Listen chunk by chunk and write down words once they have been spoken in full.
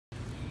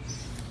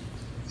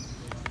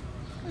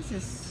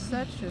This is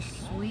such a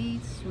sweet,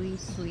 sweet,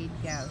 sweet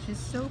gal. She's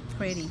so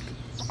pretty.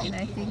 And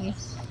I think if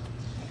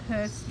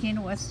her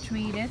skin was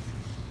treated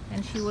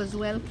and she was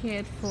well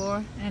cared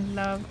for and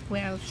loved,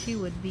 well, she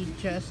would be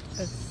just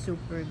a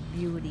super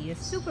beauty, a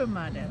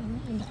supermodel.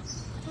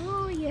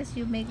 Oh yes,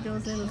 you make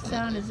those little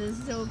sounds. This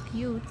is so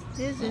cute.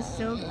 This is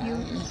so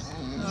cute.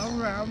 Oh,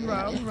 rah,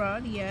 rah, rah.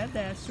 Yeah,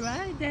 that's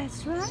right.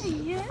 That's right.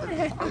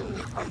 Yeah.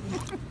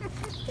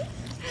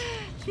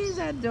 She's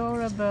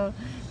adorable.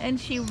 And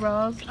she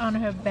rolls on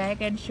her back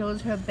and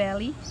shows her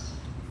belly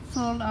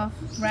full of,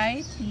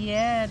 right?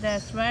 Yeah,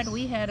 that's right.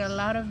 We had a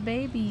lot of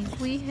babies.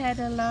 We had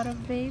a lot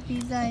of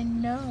babies. I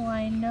know,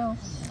 I know.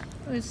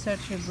 She's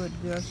such a good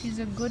girl. She's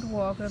a good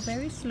walker,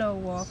 very slow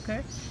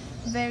walker,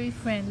 very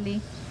friendly,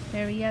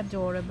 very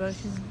adorable.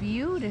 She's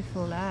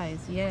beautiful eyes.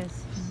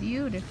 Yes,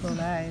 beautiful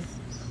eyes.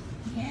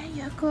 Yeah,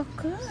 you're a good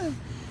girl.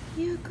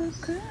 You're a good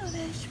girl.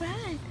 That's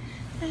right.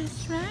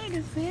 That's right.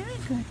 A very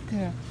good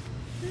girl.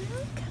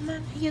 Come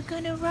on. Are you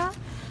gonna run?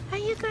 Are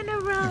you gonna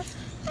run?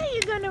 Are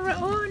you gonna run?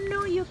 Oh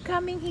no, you're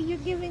coming here.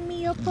 You're giving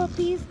me your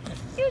puppies.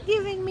 You're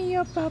giving me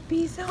your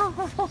puppies.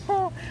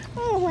 Oh,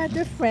 what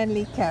a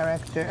friendly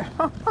character.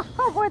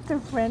 What a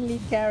friendly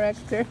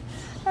character.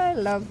 I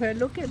love her.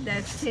 Look at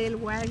that tail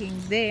wagging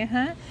there,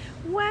 huh?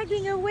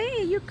 Wagging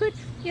away.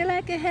 You're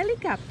like a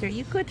helicopter.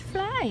 You could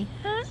fly,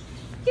 huh?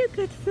 You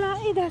could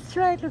fly. That's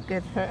right. Look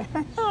at her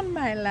on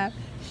my lap.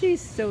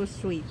 She's so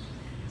sweet.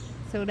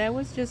 So that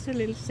was just a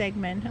little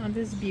segment on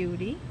this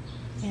beauty.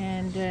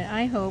 And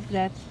I hope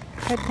that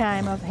her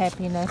time of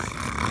happiness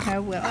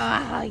will.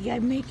 Ah,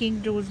 you're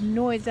making those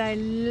noises. I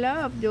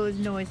love those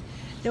noises.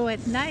 Though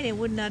at night it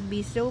would not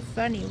be so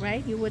funny,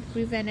 right? You would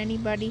prevent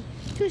anybody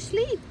to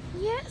sleep.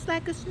 Yes,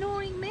 like a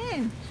snoring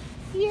man.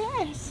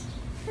 Yes.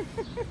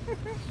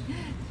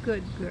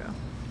 Good girl.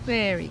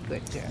 Very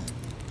good girl.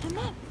 Come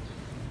on.